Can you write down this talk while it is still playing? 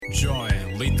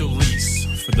Join Lethal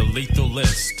Lease for the Lethal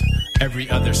List every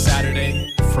other Saturday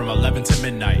from 11 to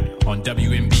midnight on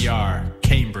WMBR,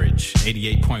 Cambridge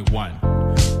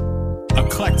 88.1.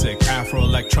 Eclectic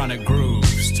Afro-electronic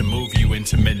grooves to move you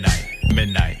into midnight,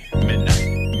 midnight, midnight,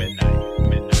 midnight.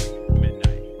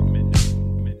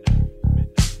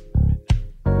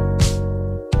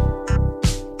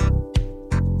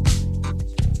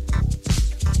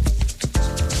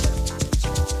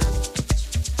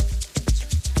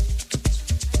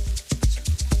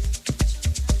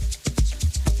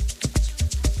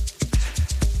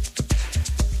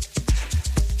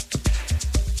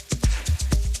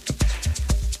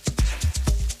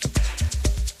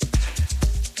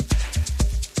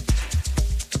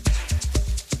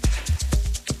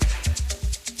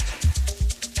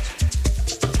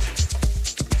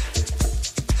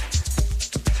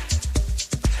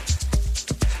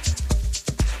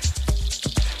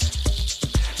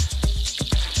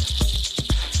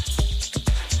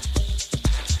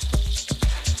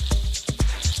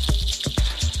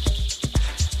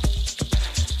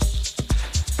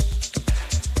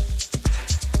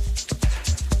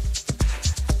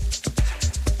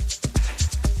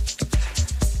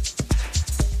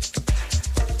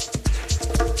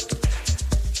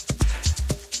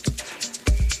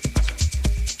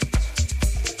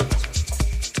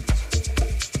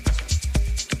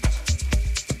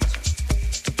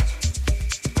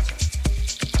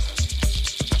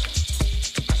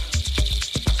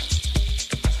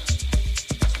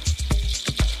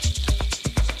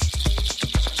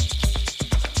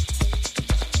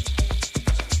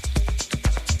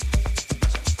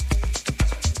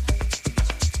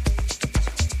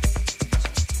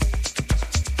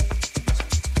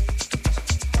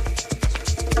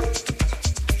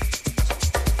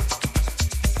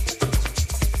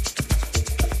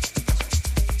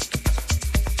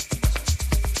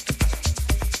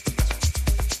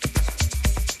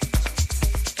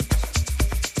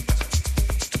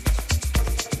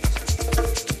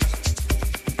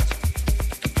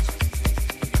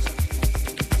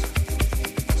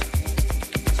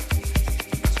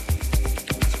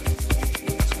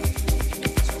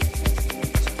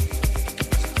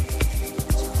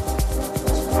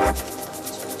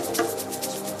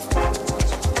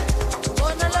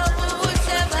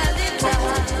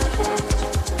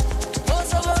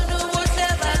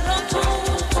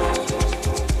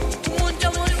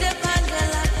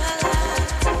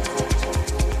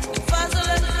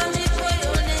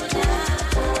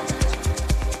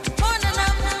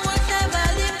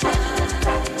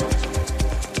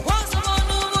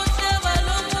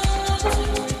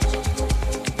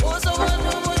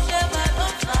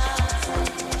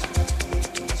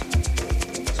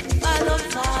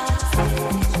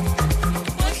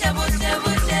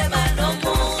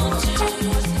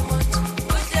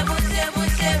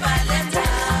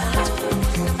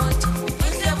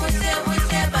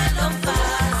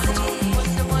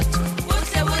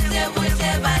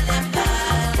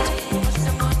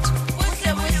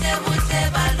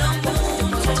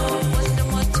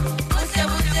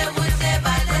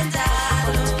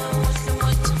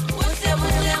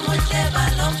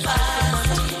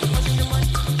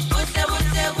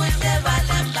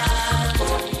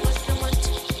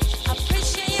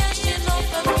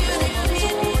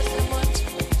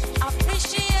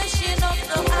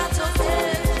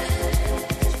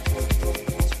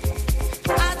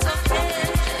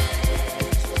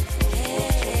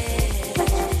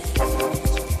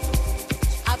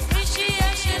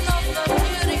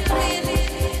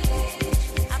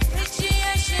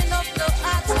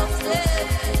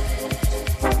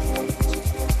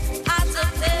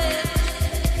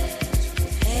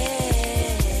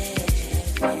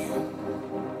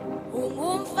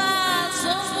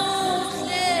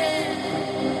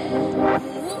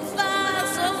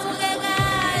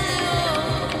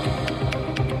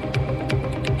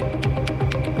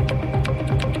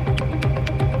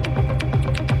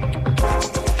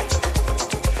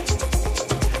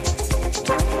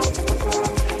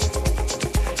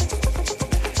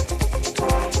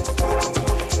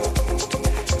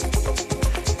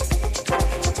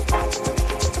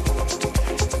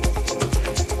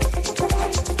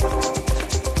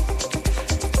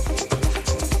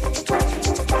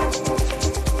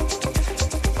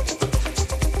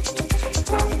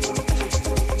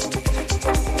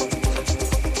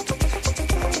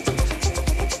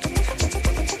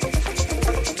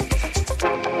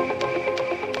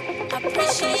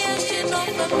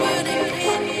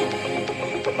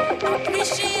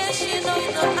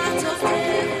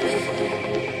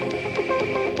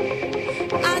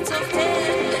 Out of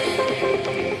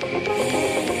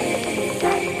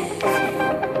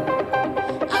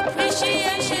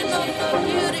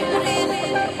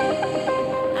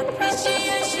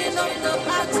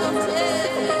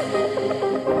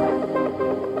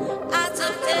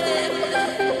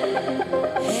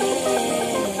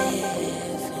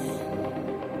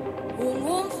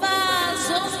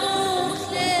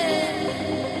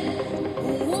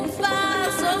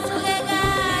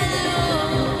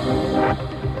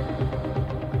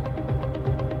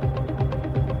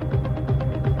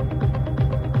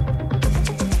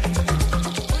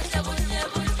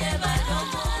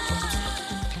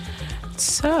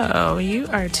So, you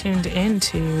are tuned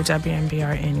into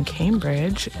WMBR in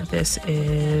Cambridge. This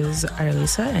is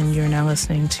Arlisa, and you're now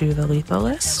listening to The Lethal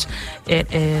List.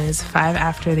 It is 5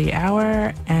 after the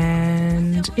hour,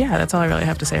 and yeah, that's all I really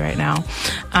have to say right now.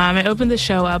 I opened the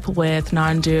show up with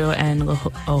Nandu and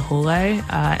Oluhle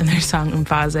and their song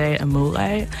Umfazi,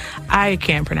 Omuhle. I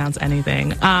can't pronounce anything,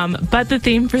 but the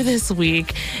theme for this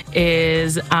week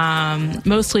is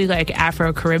mostly like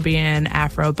Afro-Caribbean,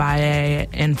 Afro-Baye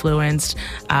influenced,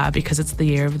 because it's the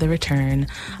year of the return.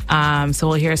 So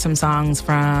we'll hear some songs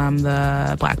from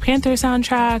the Black Panther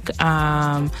soundtrack,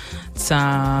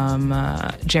 some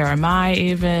Jeremih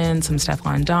even, some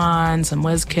Stefflon Don, some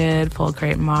Wizkid, full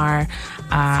Krept Mar.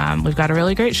 We've got a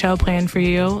really great show planned for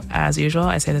you, as usual.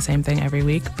 I say the same thing every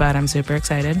week, but I'm super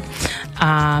excited.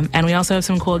 And we also have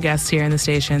some cool guests here in the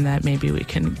station that maybe we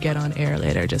can get on air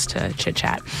later just to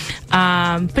chit-chat.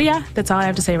 But yeah, that's all I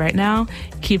have to say right now.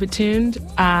 Keep it tuned,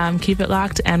 keep it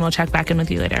locked, and we'll check back in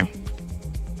with you later.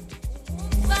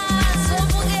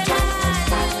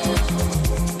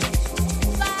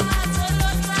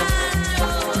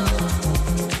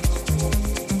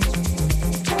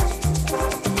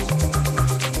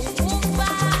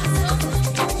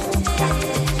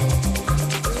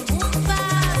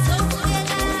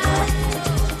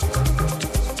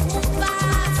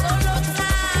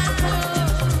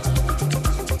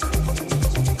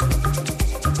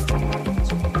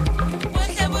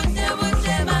 Bucie, Bucie,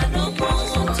 Bucie, Manu.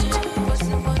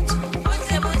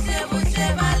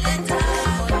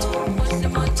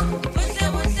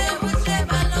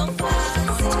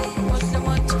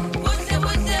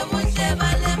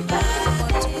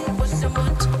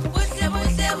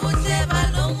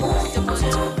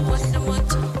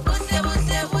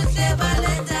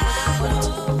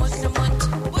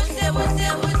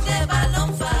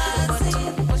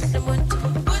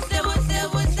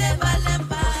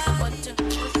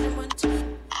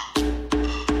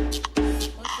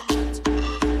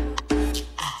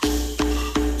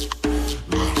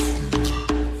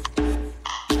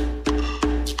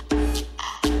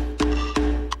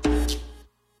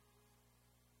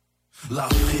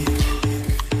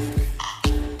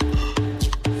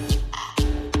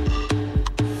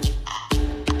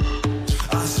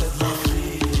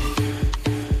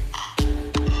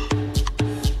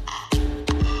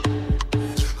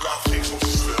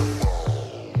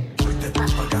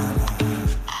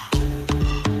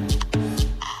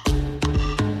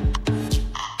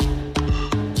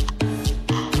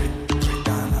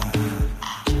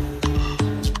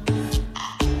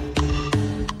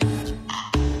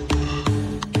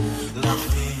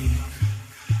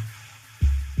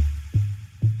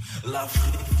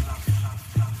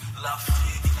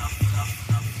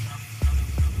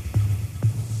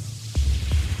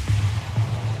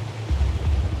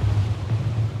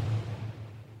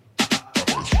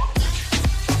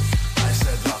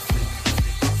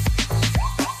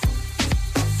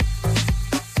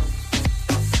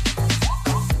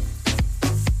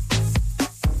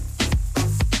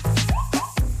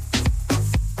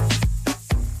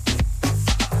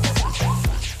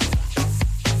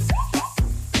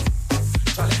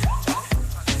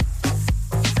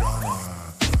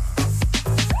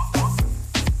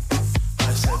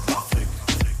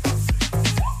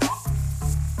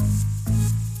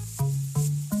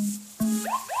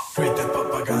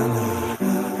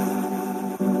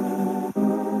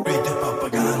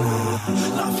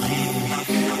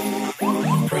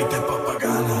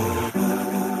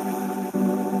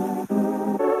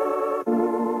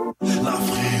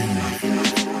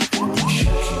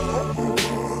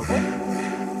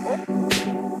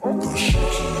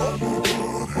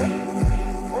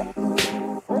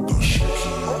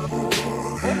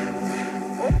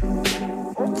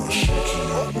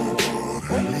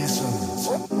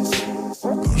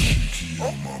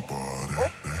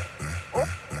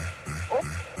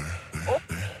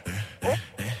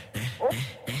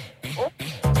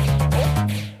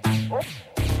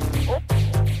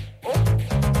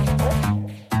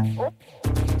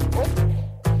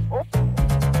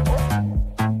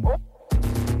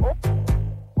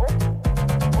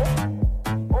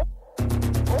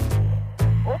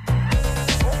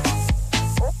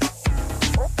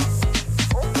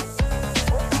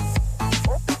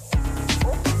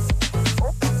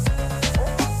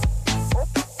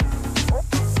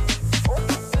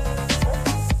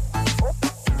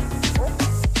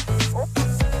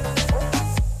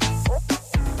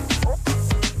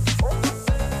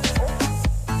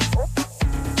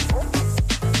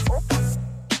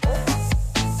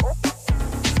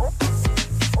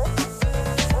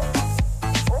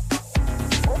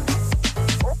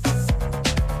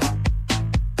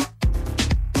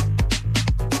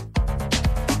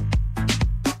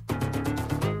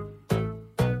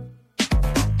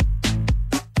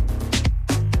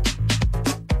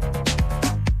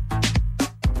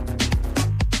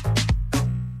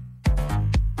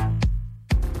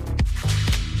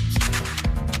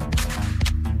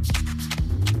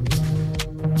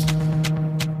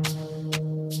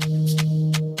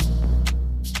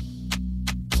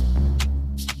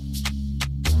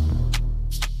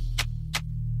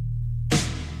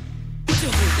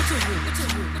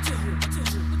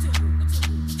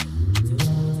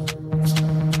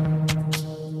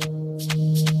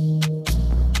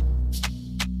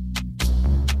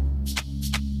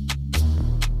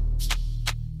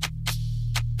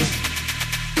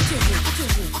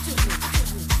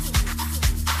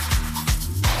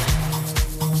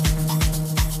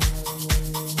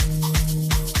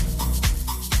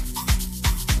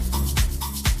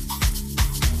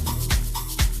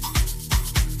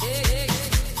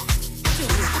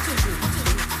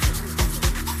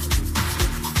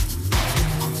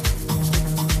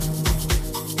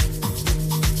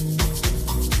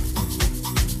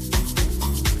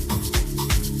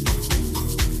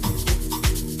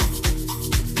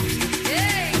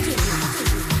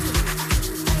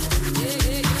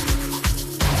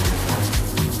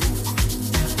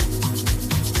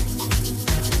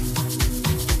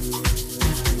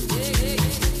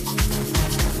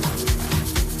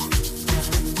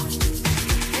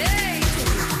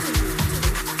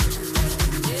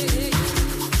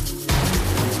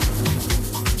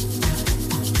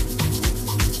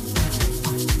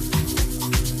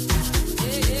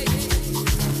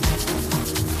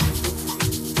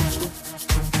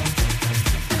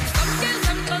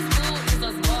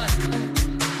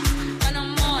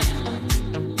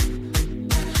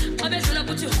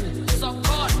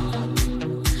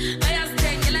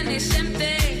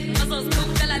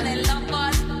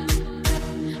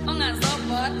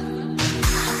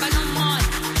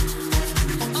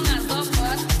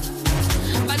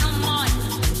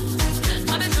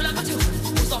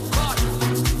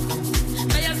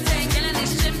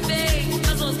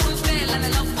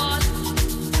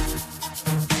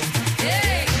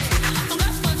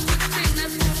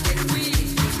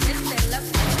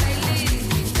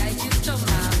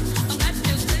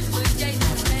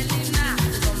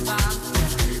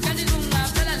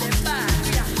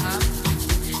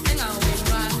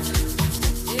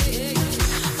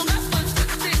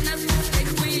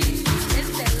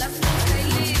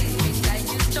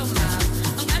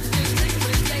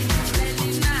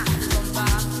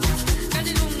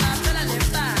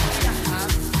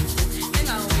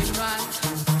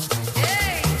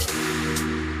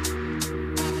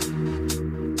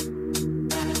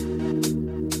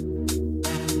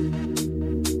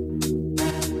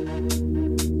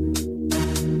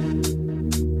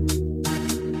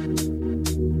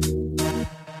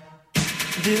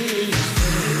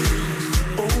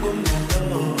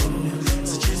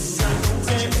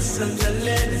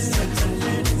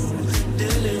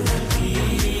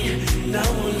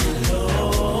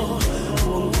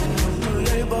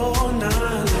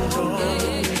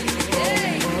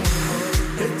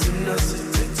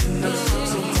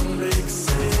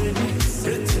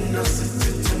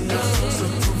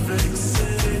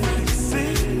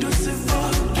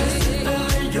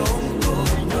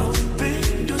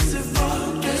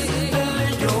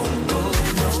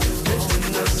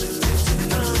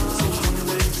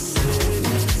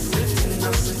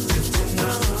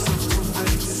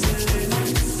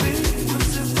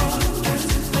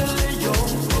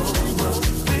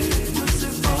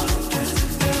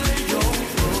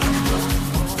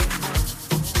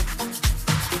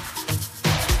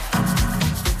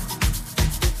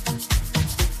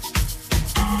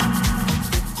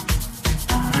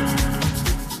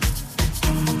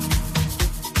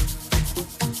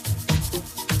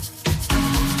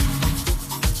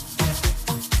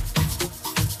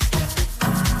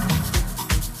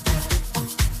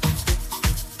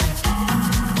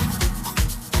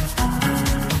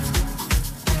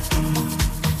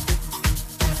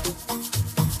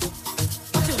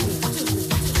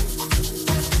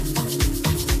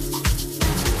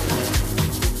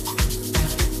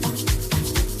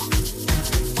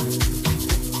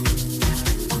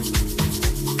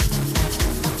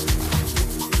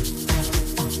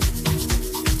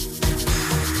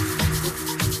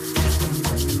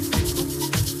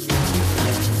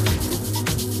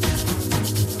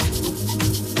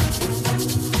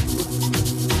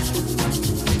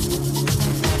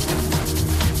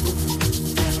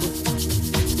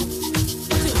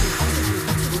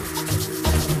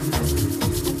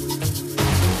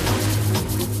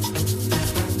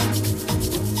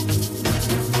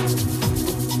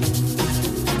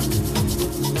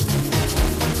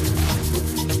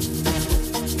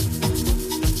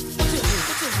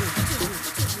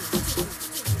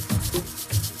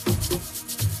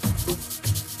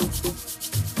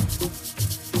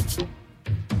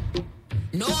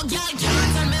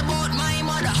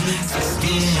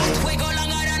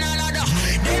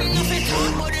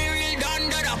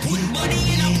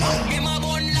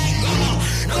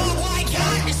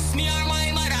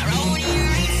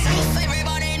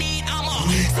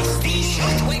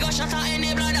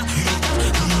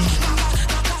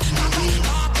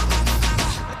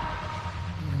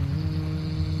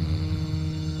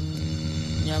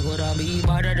 Be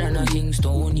better than a King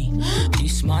Stony.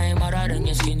 This my mother, then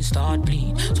your skin start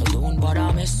bleed. So don't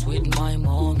bother mess with my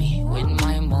mommy, with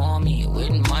my mommy,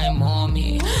 with my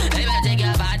mommy. If I take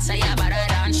your bad, say you're better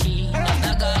than she.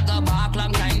 After go back,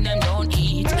 long time them don't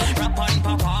eat. Rap on,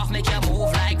 pop off, make you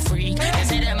move like freak. They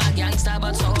say them a gangster,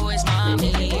 but so is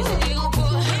mommy. They gon'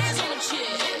 put hands on the chick.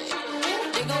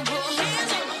 They gon' put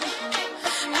hands on the.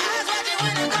 Eyes watching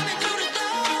when I'm coming through the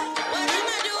door. What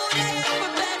I'ma do, they ain't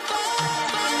prepared for.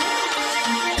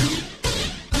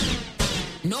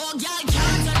 No girl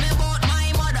can't tell me about my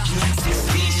mother. 6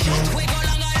 feet short, we go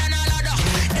longer than a ladder.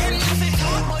 Them nothing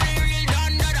talk, but they real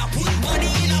done dada. Put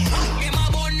body in a pot, them a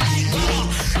bun like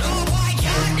rubber. No boy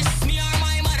can't diss me or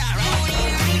my mother. Round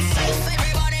here ain't safe,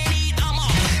 everybody need armor.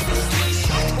 6 feet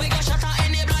short, we go shut her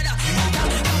in the bladder.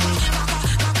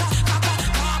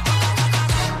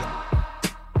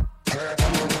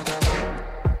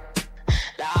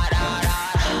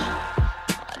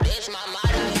 This my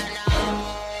mother, you know.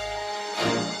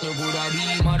 You coulda be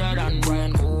mother than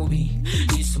Brian Kobe.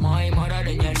 This my mother,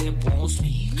 then your lip won't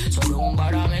speak. So don't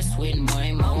bother mess with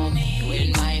my mommy,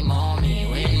 with my mommy,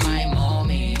 with my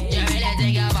mommy. You really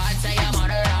think about say your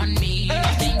mother than me.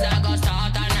 Things are gonna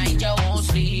start at night, you won't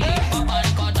sleep. Pop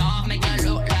and cut off, make you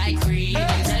look like free.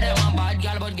 Them say them a bad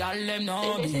girl, but girl them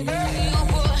know me. You gon'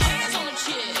 put hands on the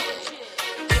chick.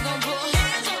 You gon' put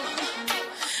hands on her.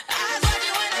 Eyes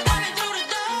watching when I'm coming through the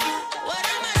door. What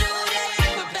I'ma do, they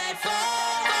ain't prepared for.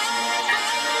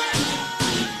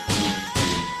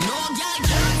 No girl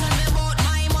can't tell me about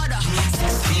my mother.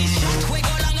 6 feet short, we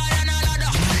go longer than a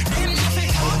ladder. Them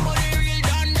nothing talk, but they real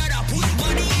done dada. Put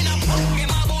body in a pot,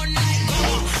 them a bun like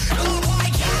rubber. No boy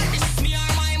can't diss me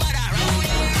or my mother. Round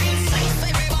here ain't safe,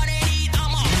 everybody need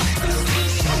armor. 6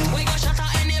 feet short, we go shut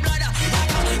her in the bladder.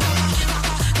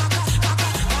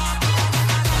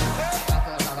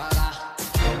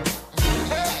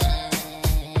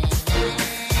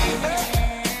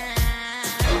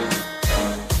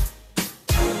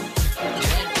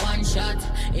 Get one shot.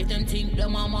 If them think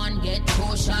them a man, get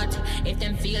 2 shot. If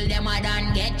them feel them a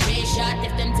done, get 3 shot.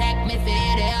 If them take me for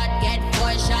idiot, get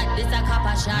 4 shot. This a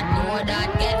copper shot, know that.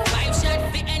 Get 5 shot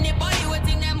for anybody who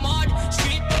think them mud.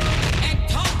 Street and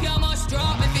top, you must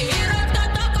drop. If you hear up, ta.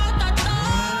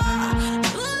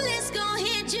 Bullets gon'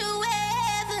 hit you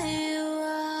wherever you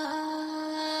are.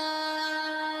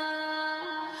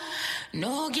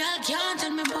 No girl can't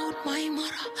tell me about my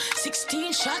mother.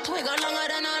 16 shot, we go longer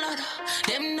than a ladder.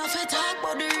 Them nothing talk,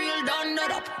 but the real done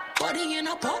that up. Body in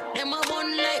a pot, them a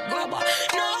bun like grubber.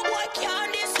 No boy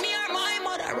can't diss me or my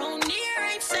mother. Round here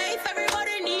ain't safe,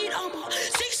 everybody need armor.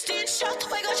 16 shot,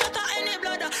 we go shut her in the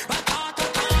bladder.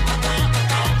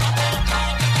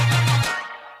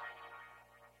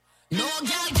 No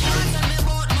girl can't tell me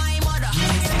about my mother.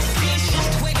 16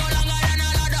 shot, we go longer than a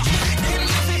ladder. Them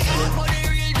nothing talk, but they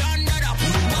real done dada.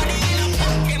 Put body in a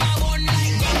pot, them a bun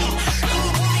like rubber. No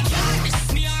boy can't diss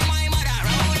me or my mother.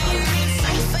 Round here ain't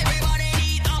safe, everybody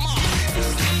need armor.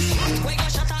 16 shot, we go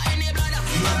shut her in the bladder.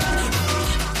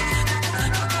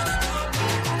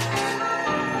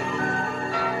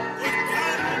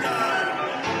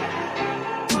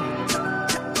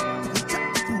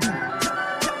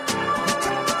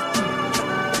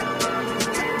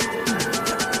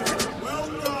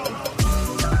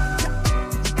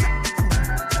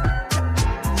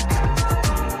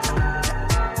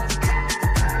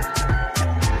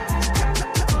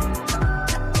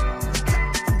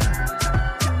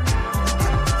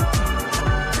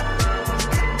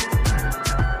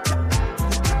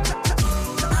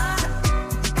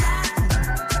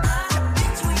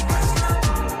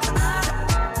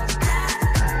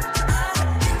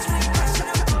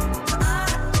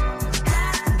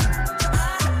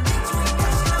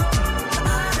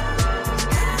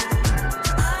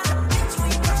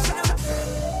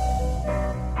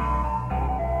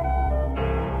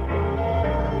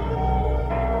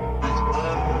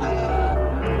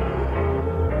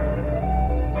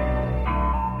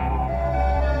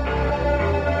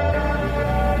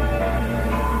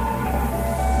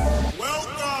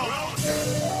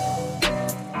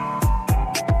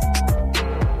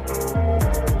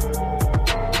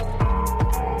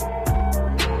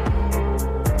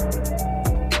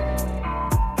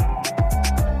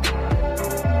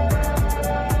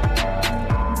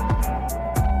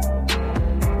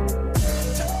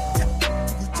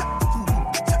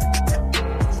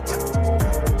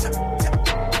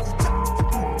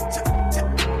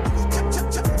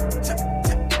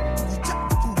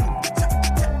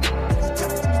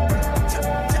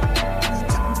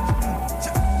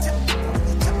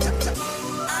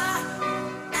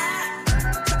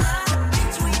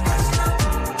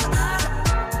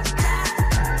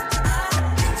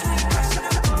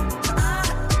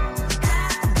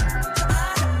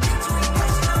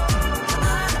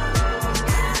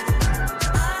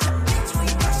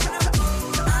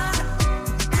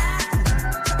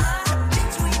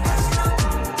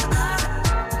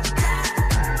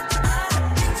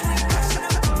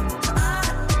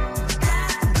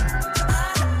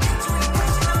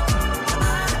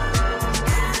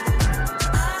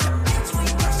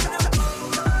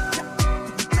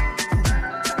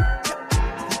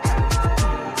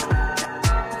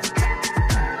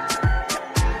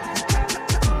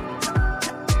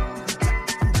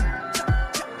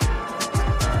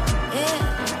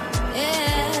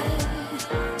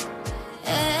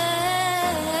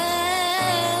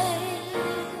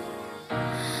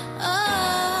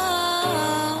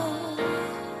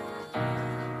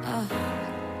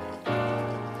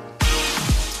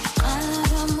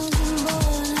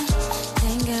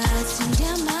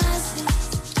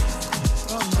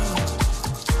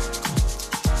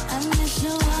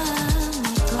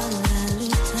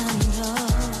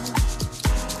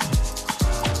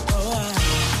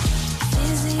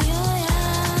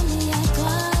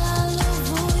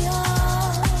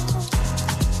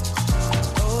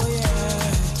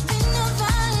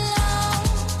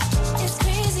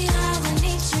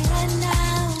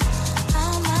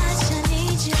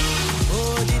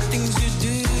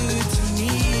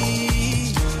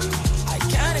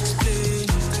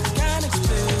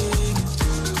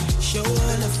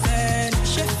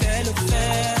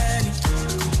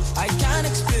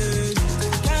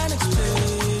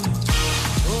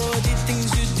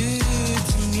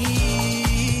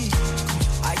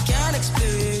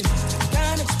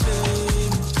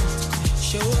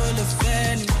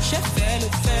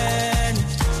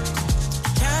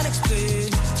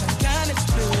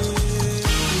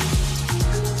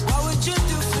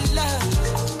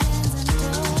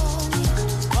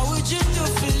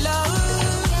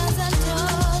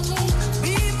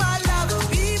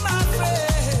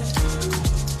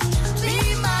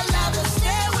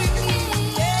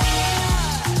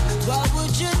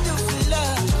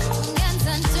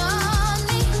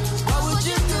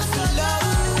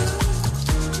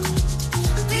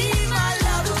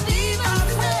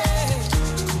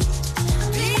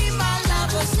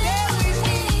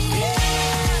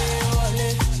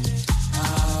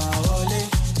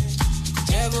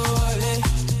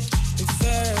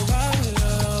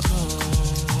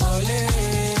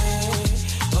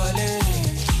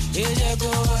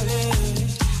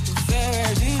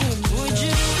 Would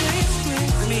you sleep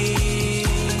with me?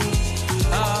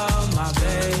 Oh, my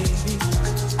baby.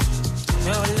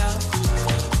 No love.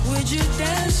 Would you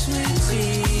dance with me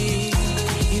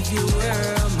if you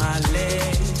were my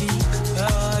lady?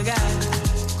 Oh, God.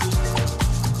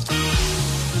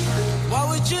 What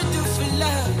would you do for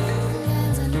love?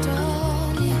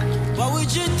 What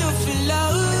would you do for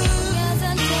love?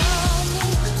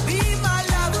 Be my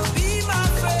lover, be my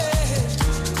friend.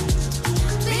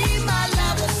 Be my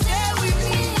lover, stay with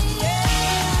me,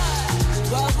 yeah.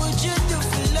 What would you do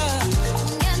for love?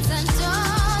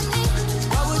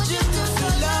 What would you do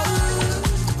for love?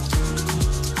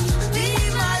 Be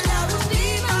my lover, be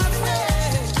my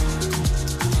friend.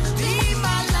 Be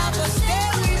my lover, stay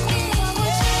with me,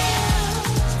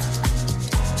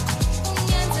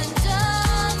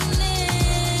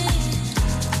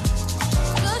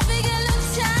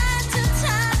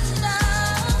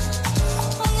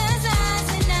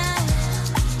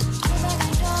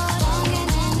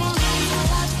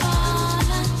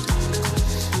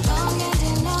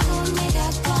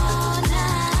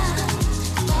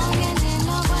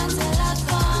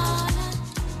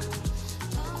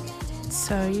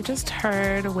 So you just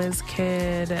heard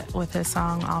Wizkid with his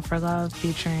song All For Love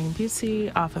featuring Bucie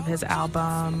off of his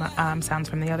album Sounds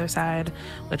From the Other Side,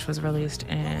 which was released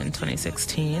in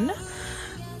 2016.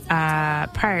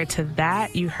 Prior to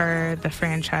that, you heard the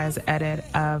franchise edit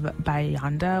of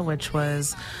Bailanda, which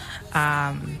was,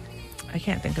 I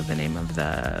can't think of the name of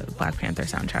the Black Panther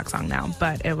soundtrack song now,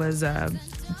 but it was a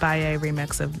Baye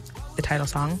remix of the title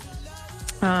song.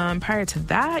 Prior to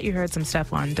that, you heard some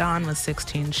Stefflon Don with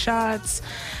 16 Shots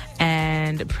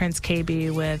and Prince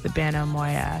Kaybee with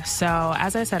Banomoya. So,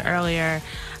 as I said earlier,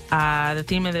 the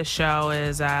theme of this show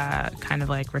is kind of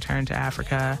like Return to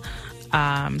Africa.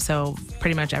 So,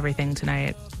 pretty much everything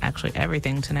tonight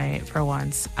for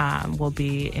once, will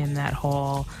be in that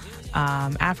whole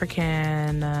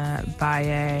African,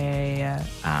 Baye,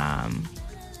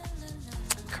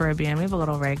 Caribbean. We have a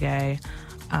little reggae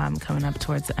coming up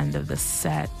towards the end of the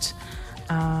set.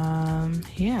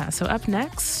 So up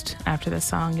next, after this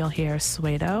song, you'll hear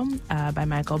Soweto by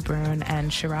Michael Brun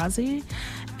and Shirazee.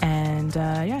 And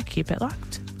keep it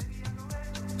locked.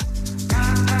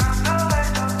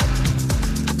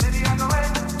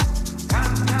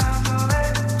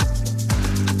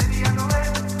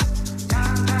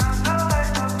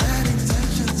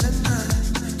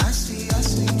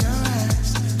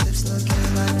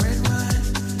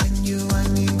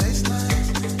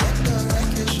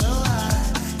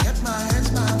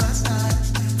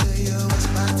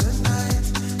 Tonight,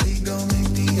 we gon' make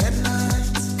the headlines.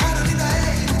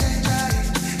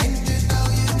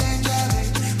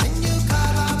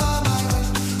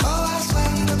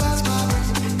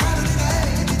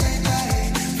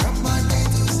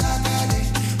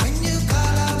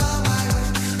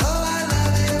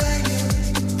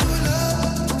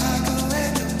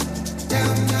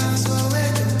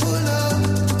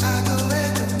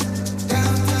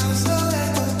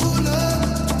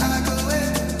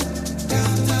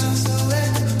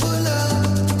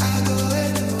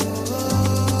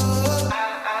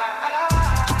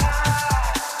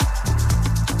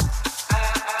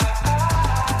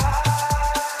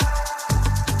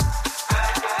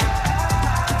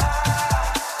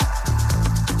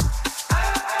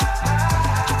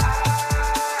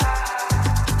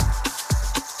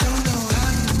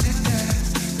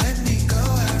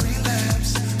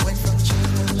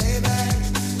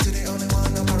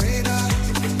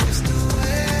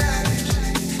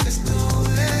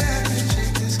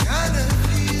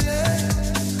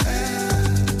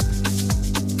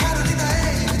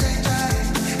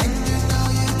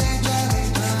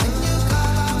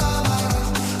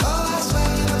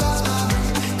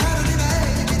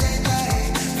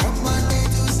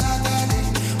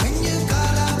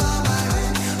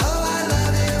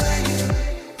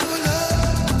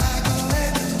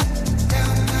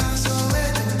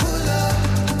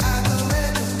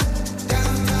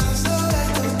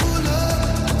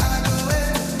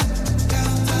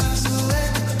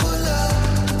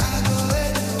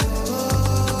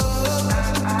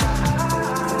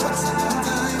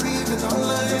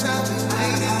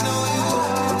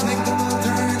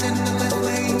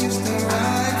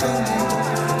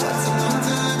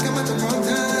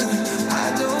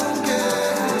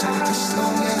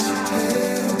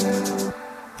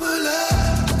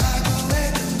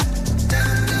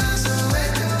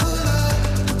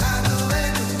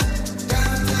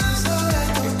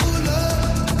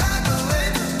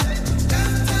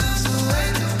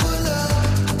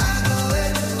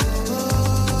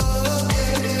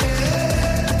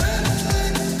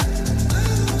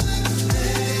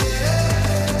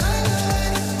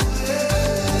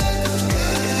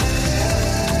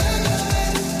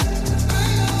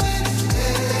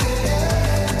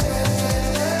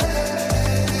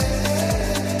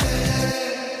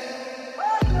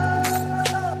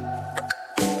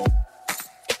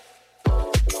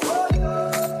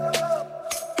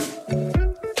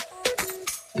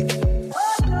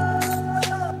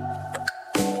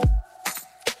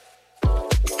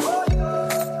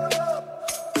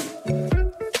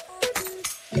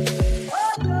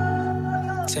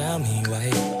 Tell me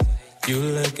why you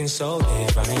looking so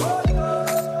divine.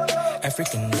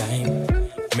 African dime,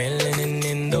 melanin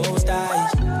in those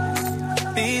eyes.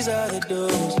 These are the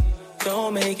dudes,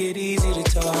 don't make it easy to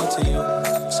talk to you.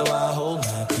 So I hold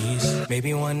my peace.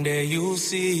 Maybe one day you'll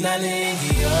see.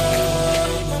 NaLingi,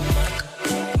 oh, mama,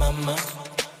 mama.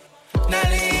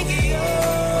 NaLingi,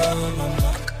 oh,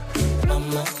 mama,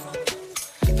 mama.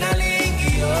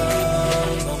 NaLingi, oh,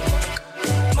 mama,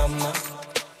 mama.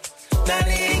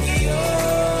 NaLingi, oh,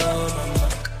 mama,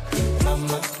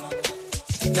 mama.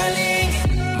 NaLingi.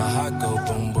 My heart go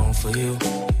boom boom for you.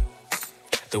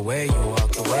 The way you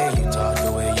walk, the way you talk,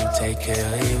 the way you take care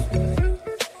of you.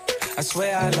 I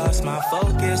swear I lost my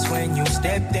focus when you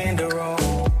stepped in the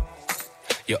room.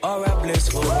 Your aura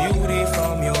blissful beauty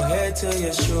from your head to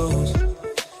your shoes.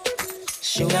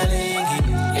 NaLingi,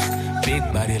 yeah. Big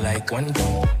body like one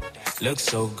dome. Look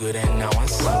so good and now I'm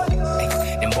some.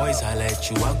 Them boys holla at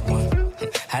you up one.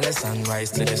 Holla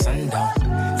sunrise to the sundown.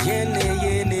 Yeah,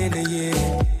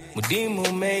 yeah.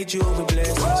 Mudimu made you with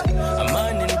blessings. I'm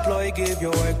unemployed, give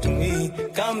your work to me.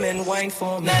 Come and wine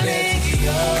for me. NaLingi,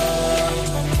 oh,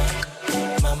 mama,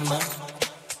 mama.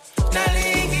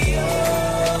 NaLingi,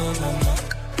 oh, mama,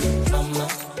 mama.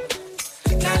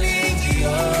 NaLingi,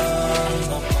 oh,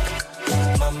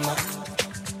 mama, mama.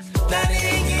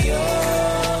 NaLingi, oh,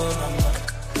 mama,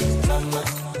 mama.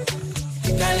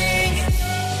 NaLingi.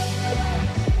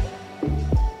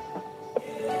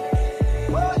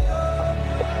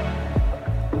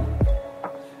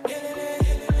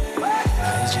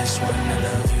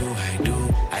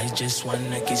 I just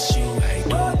wanna kiss you, I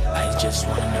do. I just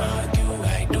wanna hug you,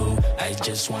 I do. I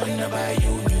just wanna buy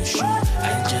you new shoe.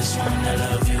 I just wanna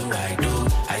love you, I do.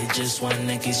 I just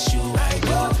wanna kiss you, I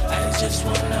do. I just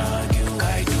wanna hug you,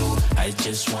 I do. I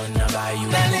just wanna buy you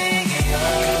NaLingi, oh,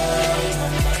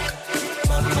 mama,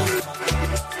 mama.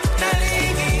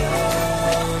 NaLingi, oh,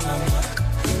 mama,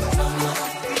 mama.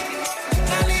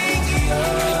 NaLingi, oh,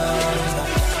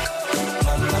 mama,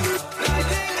 mama.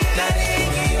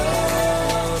 NaLingi, oh,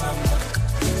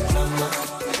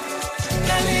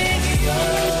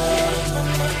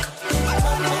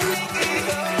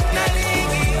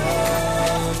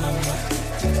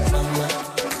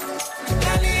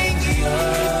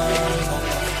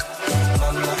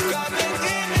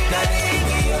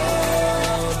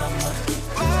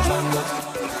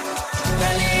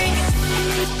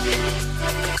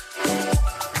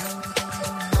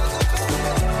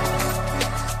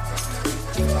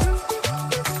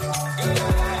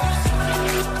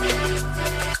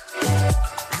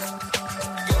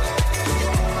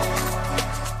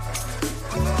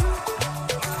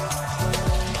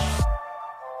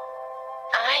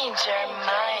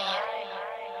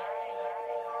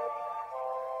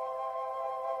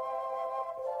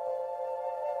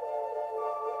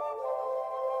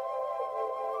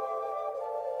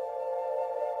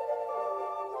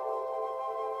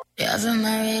 Ever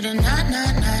married a na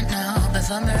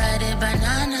before me ride a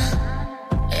banana.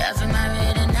 Ever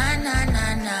married a na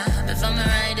before me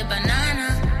ride a banana.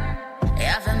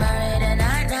 Ever married a na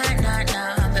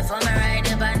before me ride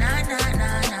a banana.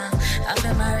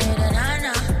 Ever married a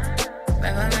na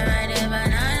before me ride a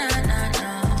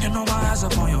banana. You know my eyes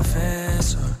up on your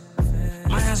face,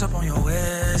 my hands up on your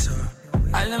waist.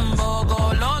 I limbo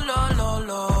go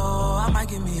low. I might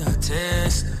give me a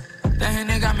taste. That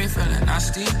Henny got me feeling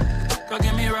nasty. Go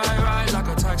get me ride like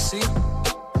a taxi.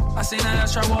 I seen that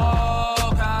extra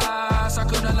walk past. I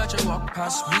couldn't let you walk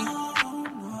past me.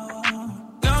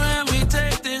 Girl, let me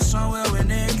take this somewhere we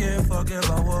naked. Forget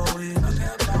about what we do.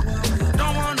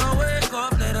 Don't wanna wake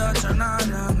up later tonight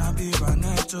and not be right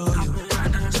next to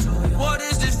you. What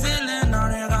is this feeling?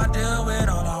 I ain't got to deal with.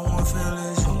 All I want feel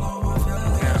is you.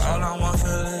 Yeah, all I want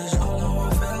feel is you.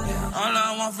 All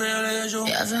I want feel is you.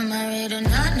 You ever married a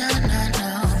na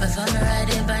before me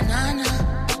ride a banana.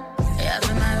 You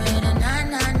ever married a na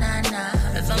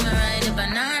before me ride a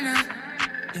banana.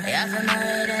 You ever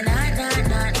married a na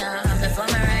before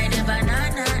me ride a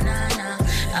banana.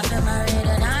 You ever married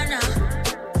a na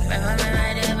before me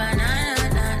ride a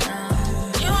banana.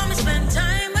 You want me spend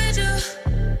time with you,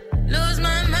 lose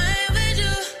my mind with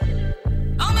you.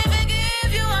 I'll me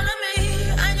forgive you all of me,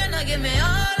 and you're not give me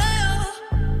all of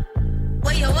you.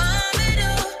 What you want?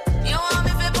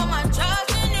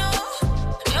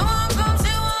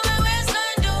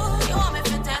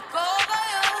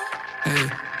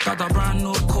 Got a brand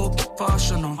new coupe,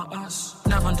 functional.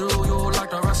 Never do you like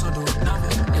the rest of do.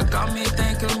 You got me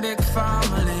thinking big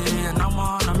family, and I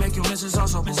wanna make you Mrs.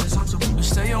 Unsable. You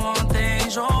say you want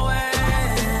things your way,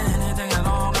 anything as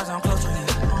long as I'm close to you.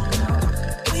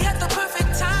 We at the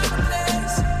perfect time and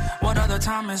place. What other time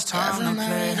time, it's time to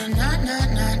play.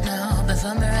 No,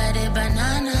 before me ride the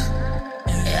banana.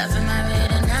 Yeah, for my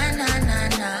ready, na.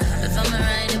 Before me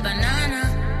ride the banana.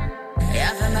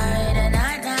 Yeah, for my ready, na.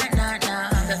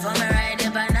 Before me ride the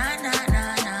banana, na.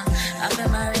 Yeah, for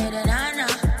my ready, na.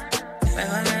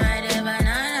 Before me ride the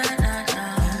banana, na.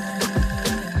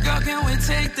 Girl, can we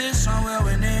take this somewhere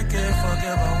we naked?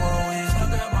 Forget about what we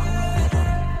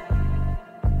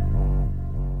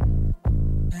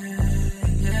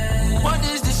What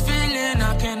is this feeling I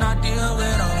cannot deal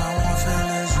with? All I want feel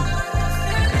is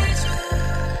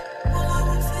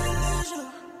you.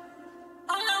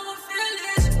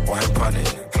 Wine pon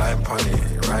it, climb pon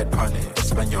it, ride pon it.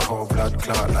 Spend your whole blood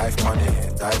clot life pon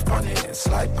it. Dive pon it,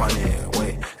 slide pon it.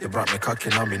 Wait, you brought me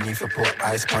cocking underneath your put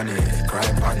ice pon it.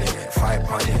 Grind pon it, fight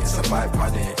pon it, survive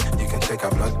pon it. You can take a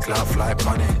blood clot, fly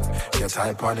pon it. Your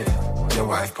type on it, your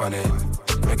wife pon it.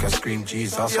 Make her scream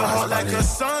Jesus, you're hot like a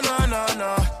sun,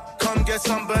 no. Come get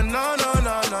some banana,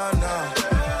 no.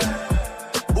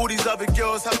 All these other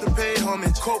girls have to pay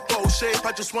homage. Coke bowl shape,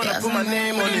 I just wanna put my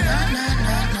name on it. No.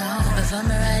 Before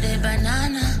me ride the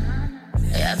banana.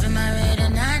 Yeah, for my ready,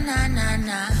 na.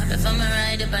 Before me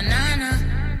ride the banana.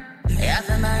 Yeah,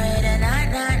 for my ready, na.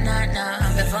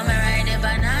 Before me ride the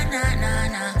banana,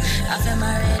 na. Yeah, for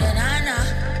my ready, na.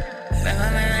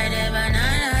 Before me ride the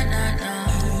banana, na.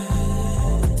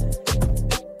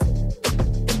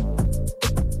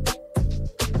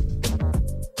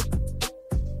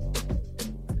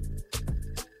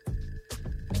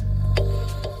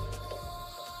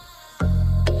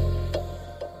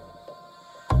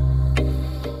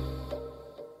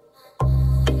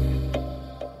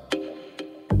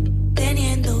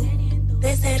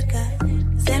 De cerca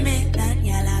se me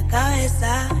daña la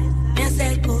cabeza, me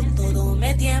acerco, todo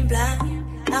me tiembla.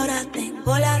 Ahora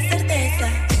tengo la certeza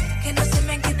que no se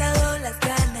me han quitado las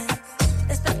ganas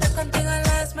de estar contigo en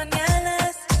las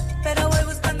mañanas, pero voy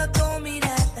buscando tu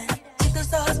mirada y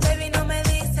tus ojos, baby, no me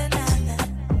dicen nada.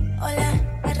 Hola,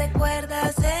 ¿me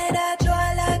recuerdas? Era yo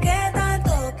a la que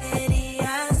tanto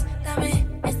querías. Dame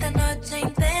esta noche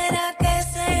entera que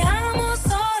seamos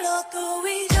solo tú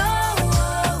y yo.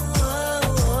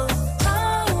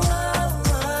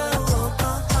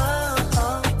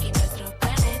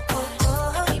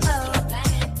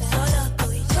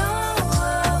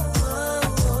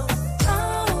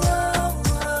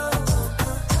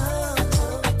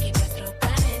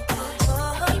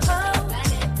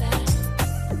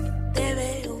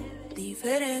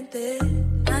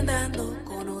 Andando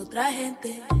con otra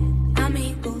gente,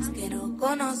 amigos que no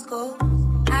conozco.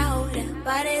 Ahora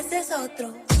pareces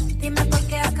otro. Dime por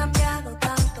qué has cambiado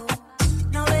tanto.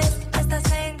 No ves, me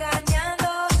estás engañando.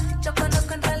 Yo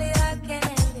conozco en realidad quién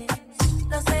eres.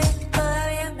 Lo sé,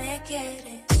 todavía me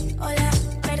quieres. Hola,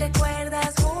 ¿me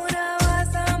recuerdas? Jura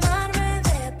vas a amarme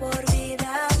de por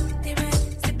vida. Dime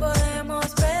si podemos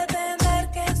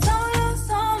pretender que solo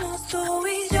somos tú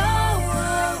y yo.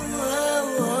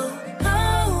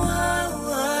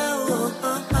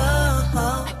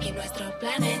 Aquí nuestro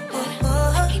planeta,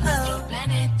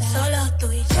 solo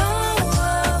tú y yo.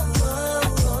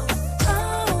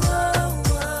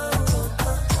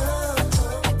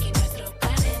 Aquí nuestro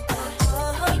planeta,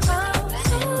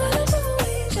 solo tú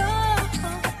y yo.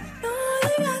 No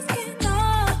digas que no,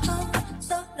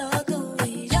 solo tú y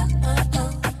yo,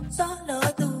 solo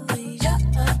tú y yo,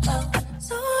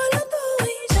 solo tú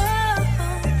y yo.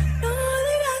 No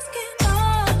digas que no,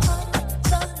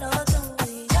 solo tú y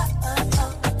yo,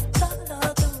 solo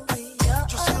tú y yo.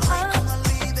 Yo soy Reykon, el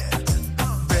líder.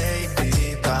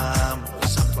 Baby,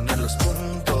 vamos a poner los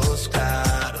puntos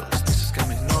claros. Dices que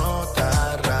me nota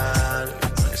raro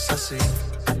y no es así.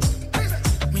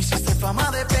 Me hiciste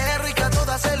fama de perro y que a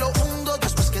todas se lo hundo.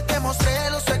 Después que te mostré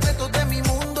los secretos de mi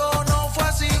mundo, no fue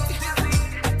así.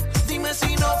 Dime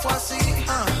si no fue así.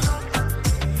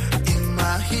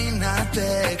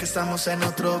 Imagínate que estamos en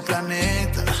otro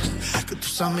planeta, que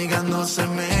tus amigas no se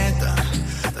metan.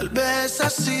 Tal vez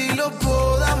así lo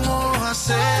podamos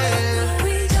hacer. Tú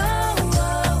y yo.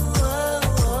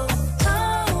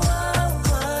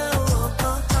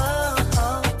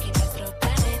 Aquí nuestro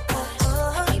planeta,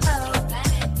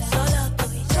 solo tú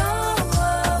y yo.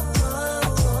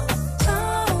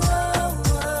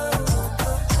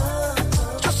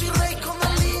 Yo soy Reykon,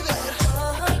 el líder.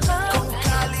 Con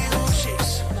Cali y Uchis.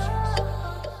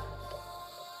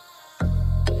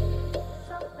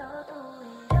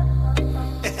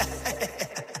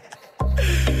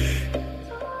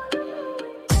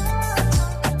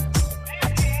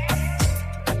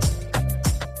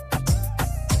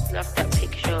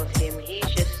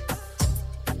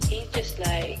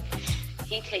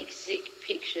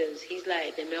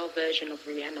 male version of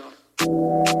Rihanna.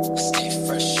 Stay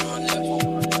fresh on level.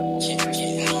 Keep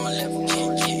getting on my level.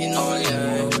 Keep getting on my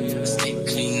level. Stay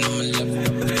clean on my level.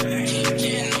 Keep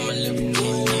getting on my level.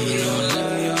 Keep getting on my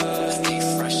level. Stay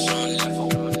fresh on level.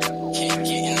 Keep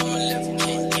getting on my level.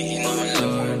 Keep getting on my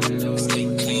level. Stay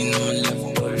clean on my level.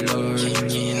 Keep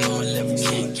getting on my level.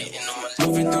 Keep getting on my level.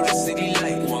 Moving through the city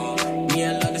life. Me, I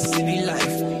love the city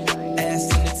life. Ass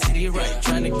in the city right.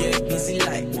 Trying to get busy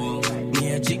like.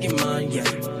 Me, a jiggy man, yeah.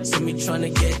 See me trying to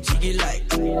get jiggy like.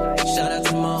 Shout out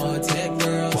to my hotel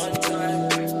girls.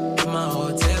 And my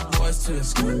hotel boys too.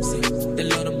 See, they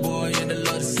love the boy and they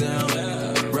love the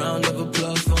sound. Round of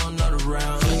applause for another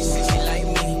round. You see she like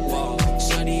me.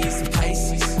 Shorty is a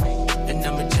Pisces. And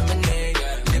I'm a Gemini.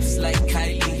 Lips like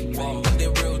Kylie. But they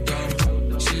real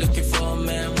though. She looking for a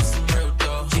man with some real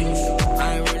dough.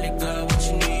 I ain't really got what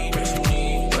you need.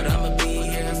 But I'ma be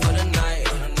here for the night.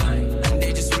 And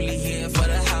they just really here for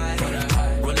the high.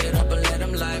 Roll it up and let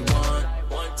them light one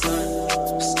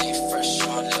time. Stay fresh on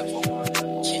my level.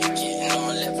 Keep getting on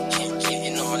my level. Keep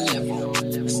getting on my level.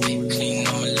 Stay clean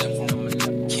on my level.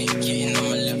 Keep getting on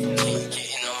my level. Keep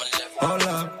getting on my level. Hold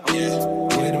up, yeah,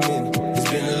 wait a minute. It's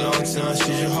been a long time,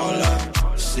 she should hold up.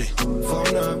 Shit,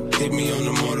 phone up, hit me on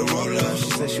the Motorola. She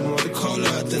said she want the cola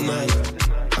out the night.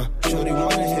 Shorty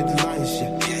wanna hit the line,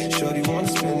 shit. Shorty wanna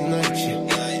spend the night, shit.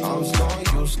 I was gone,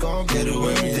 you was gone, get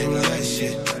away, everything like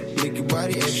shit. Make your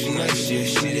body extra nice, shit.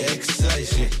 She the exercise,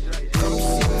 shit. Come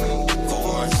see me for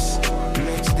once.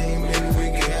 Next day, maybe we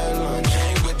can have lunch.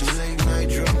 Hang with the late night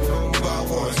drunk home by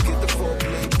once. Get the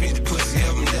foreplay, beat the pussy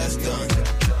up and that's done.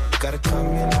 Gotta come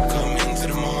into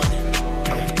the morning.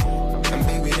 And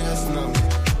baby, that's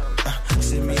nothing.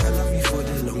 Say me, I love you for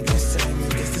the longest time.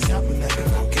 Guess this happened like the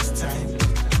longest time.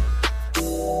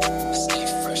 Stay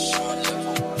fresh on my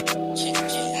level. Keep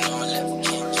getting on my level.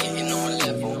 Keep getting on my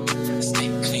level. Stay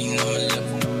clean on my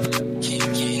level. Keep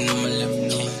getting on my level.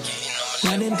 Keep getting on my level.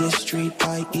 When in this street,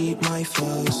 I eat my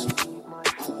fuzz.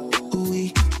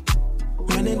 Ooh-wee.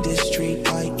 When in this street,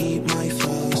 I eat my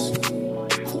fuzz.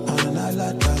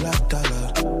 La-la-la-la-la-la.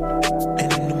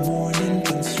 And in the morning,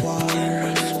 bonsoir.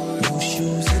 No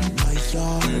shoes in my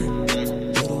yard.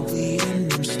 Little weed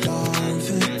and I'm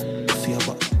starving. Feel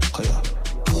what?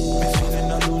 I'm feeling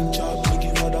alone, job.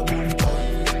 Making what I want.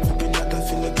 Hoping that I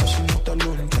feel like I should not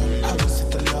alone. How is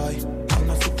it a lie? I'm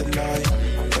not fit to lie.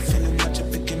 The feeling that you're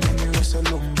picking me rest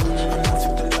alone. I'm not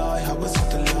fit to lie. How is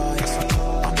it a lie?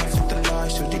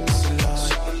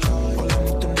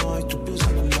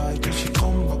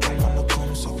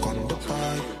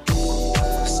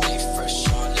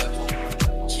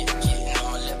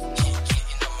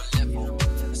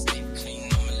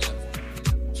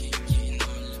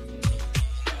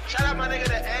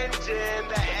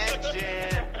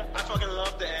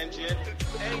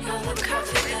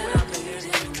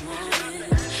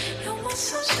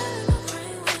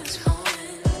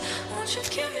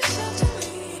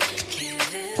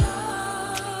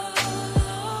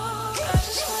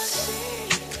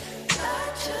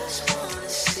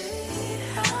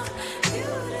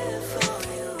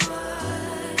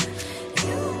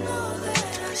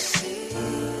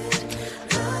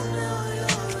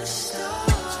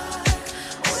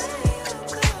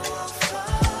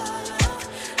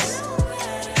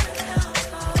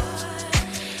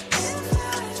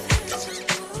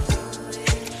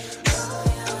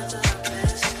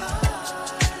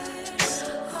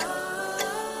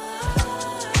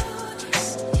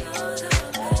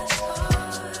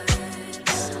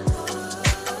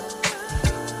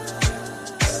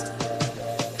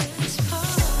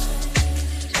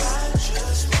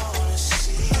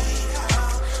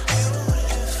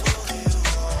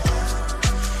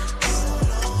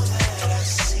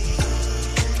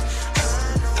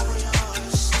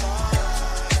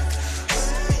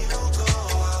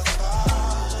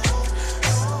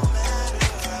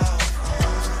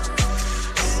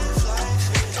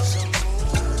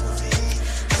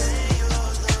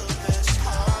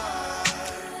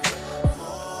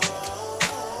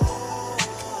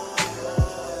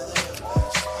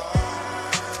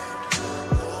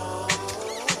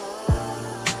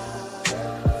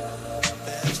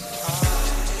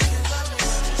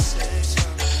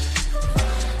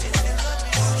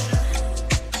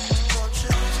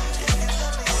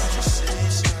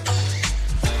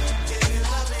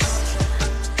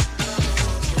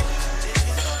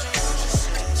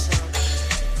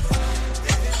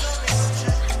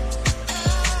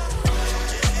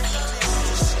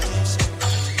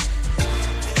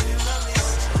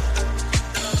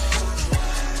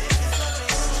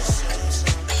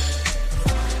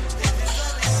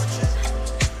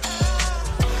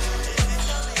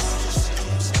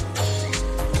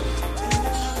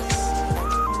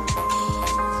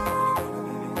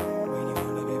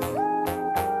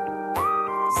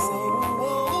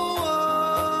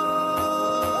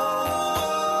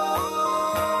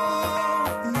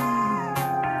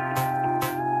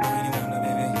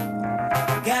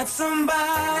 got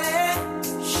somebody,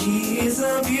 she is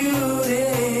a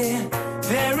beauty,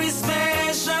 very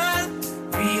special,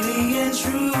 really and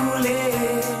truly.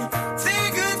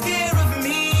 Take good care of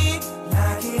me,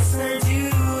 like it's her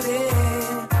duty.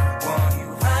 Won't you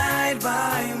ride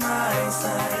by my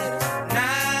side,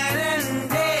 night and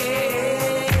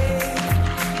day?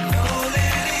 No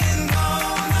letting go,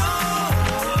 no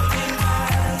holding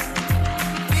back,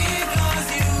 because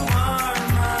you are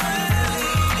my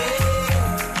lady.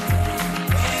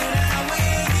 When I'm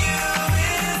with you,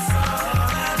 it's all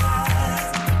I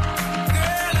got.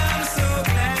 Girl, I'm so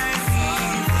glad we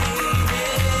made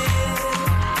it.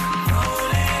 No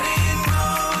letting go,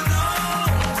 no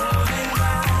holding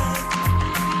back,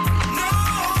 no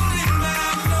holding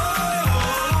back, no,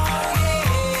 yeah.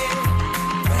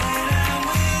 When I'm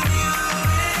with you,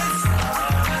 it's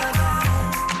all I got,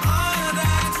 all of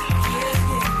that, yeah.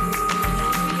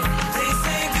 They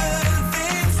say good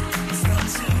things come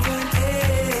to an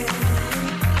end,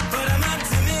 but I'm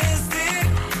optimistic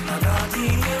about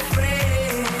being your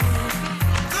friend.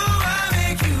 Though I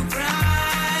make you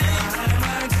cry,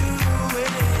 I do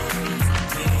it.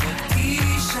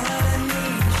 Keisha,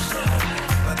 Nisha,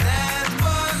 but that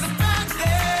was back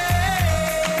then.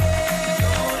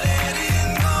 No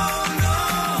letting go, no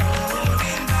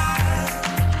holding back,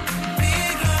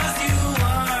 because you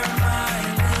are my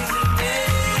lady.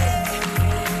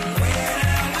 When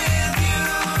I'm with you,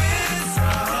 it's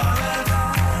all I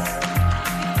got.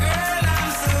 Girl, I'm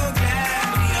so glad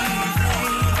we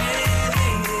made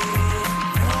it.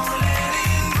 No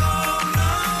letting go,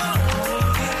 no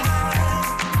holding back,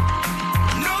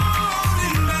 no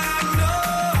holding back, no,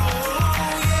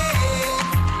 yeah.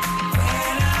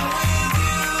 When I'm with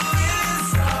you,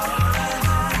 it's all I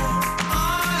got,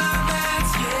 all of that,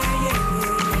 yeah, yeah.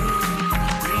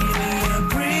 Really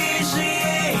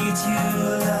appreciate you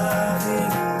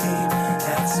loving me.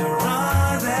 That's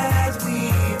all that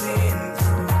we've been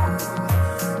through.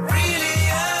 Really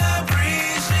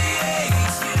appreciate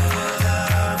you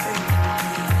loving me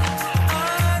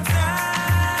all the time.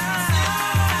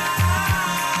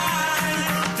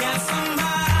 Got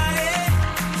somebody,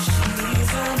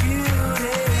 she's a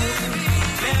beauty,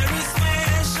 very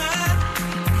special,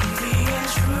 really and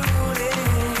truly.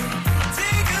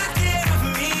 Take good care of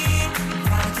me,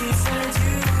 like it's her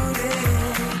duty.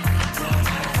 Won't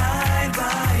you ride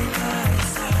by my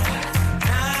side,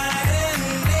 night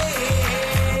and day?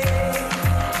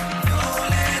 No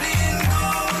letting go,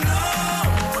 no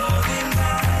holding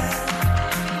back,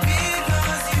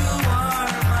 because you are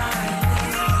my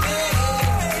lady.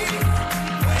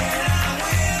 When I'm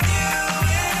with you,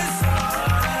 it's all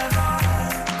I got.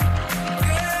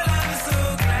 Girl, I'm so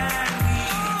glad we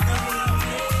made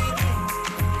it.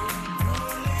 No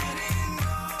letting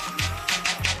go,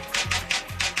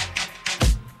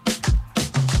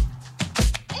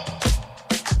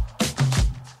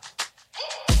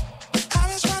 I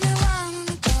was running around in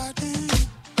the garden,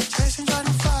 chasing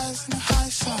dragonflies in the high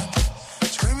sun,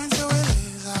 screaming till we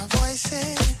lose our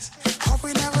voices. Hope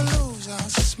we never lose our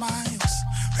smiles.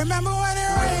 Remember when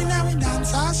it rained and we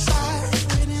danced outside?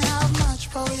 We didn't have much,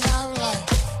 but we have life.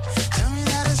 Tell me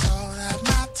that is all that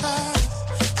matters.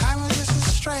 Time was just a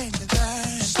stranger then.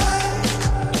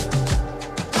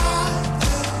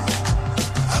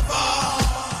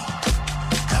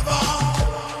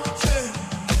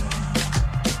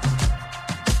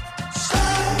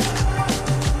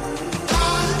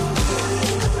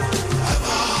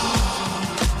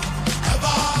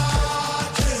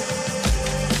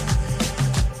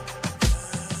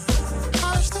 I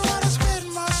wish the water spit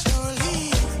more slowly.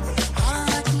 I don't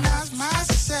recognize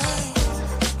myself.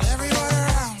 Every word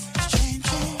around me is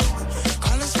changing.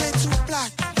 Colors way too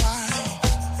black and white.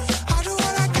 I'll do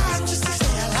what I can just to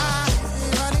stay alive.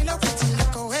 I need no pity,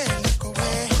 look away, look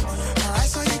away. Alright,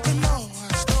 so you can know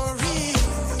our story.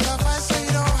 Love us so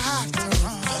you don't have to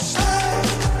run.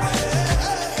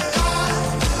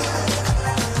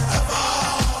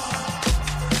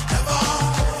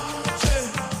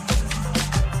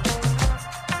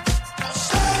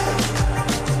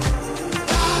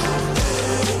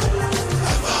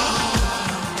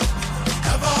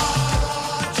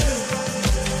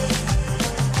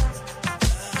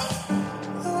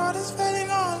 The water's filling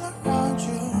all around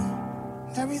you.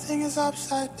 Everything is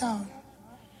upside down.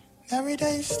 Every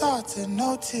day you start to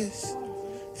notice.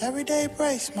 Every day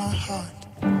breaks my heart.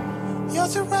 You're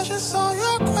too precious, all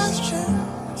your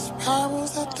questions.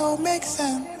 Parables that don't make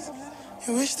sense.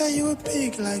 You wish that you were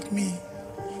big like me.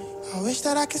 I wish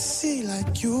that I could see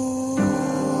like you. I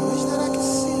wish that I could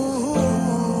see.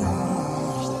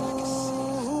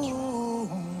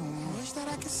 I wish that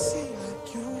I could see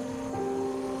like you.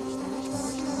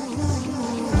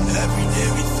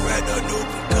 feather, no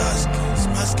Bukaskis.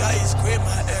 My sky is gray,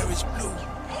 my air is blue.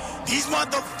 These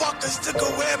motherfuckers took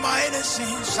away my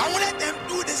innocence. I won't let them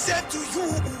do the same to you.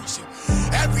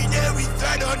 Every day we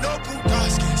feather, no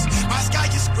Bukaskis. My sky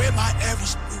is gray, my air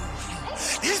is blue.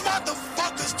 These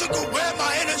motherfuckers took away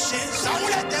my innocence. I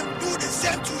won't let them do the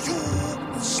same to you.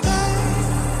 Stay.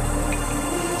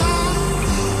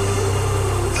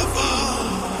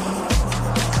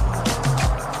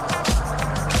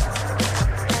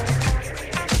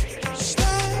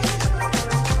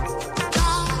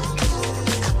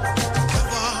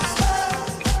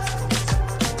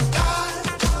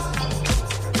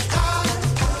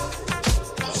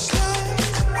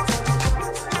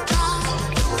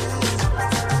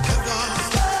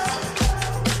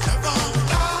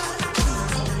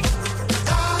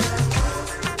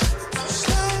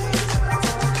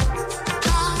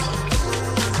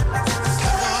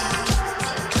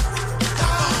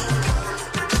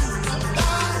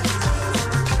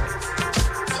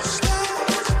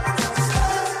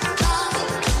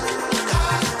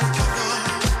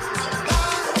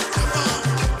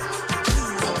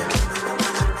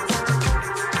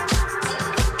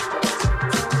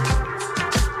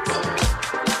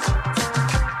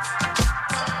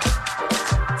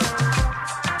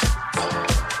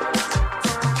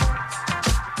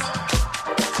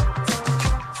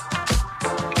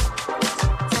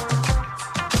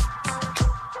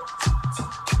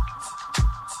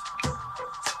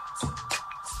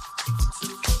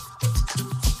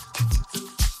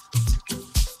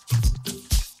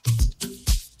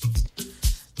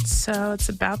 So it's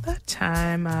about that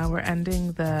time. We're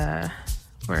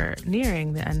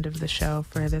nearing the end of the show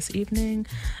for this evening.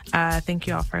 Thank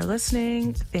you all for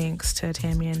listening. Thanks to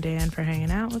Tammy and Dan for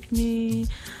hanging out with me.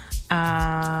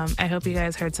 I hope you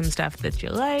guys heard some stuff that you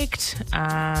liked.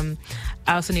 I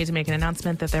also need to make an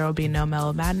announcement that there will be no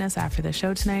Mellow Madness after the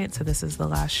show tonight. So this is the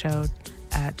last show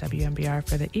at WMBR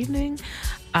for the evening.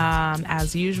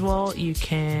 As usual, you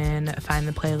can find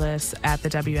the playlist at the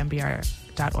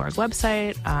WMBR.org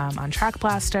website, on Track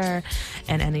Blaster,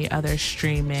 and any other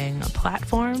streaming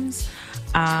platforms.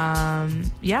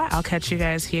 I'll catch you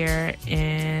guys here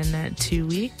in 2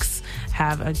 weeks.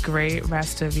 Have a great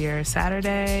rest of your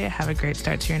Saturday. Have a great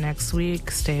start to your next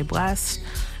week. Stay blessed.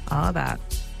 All of that.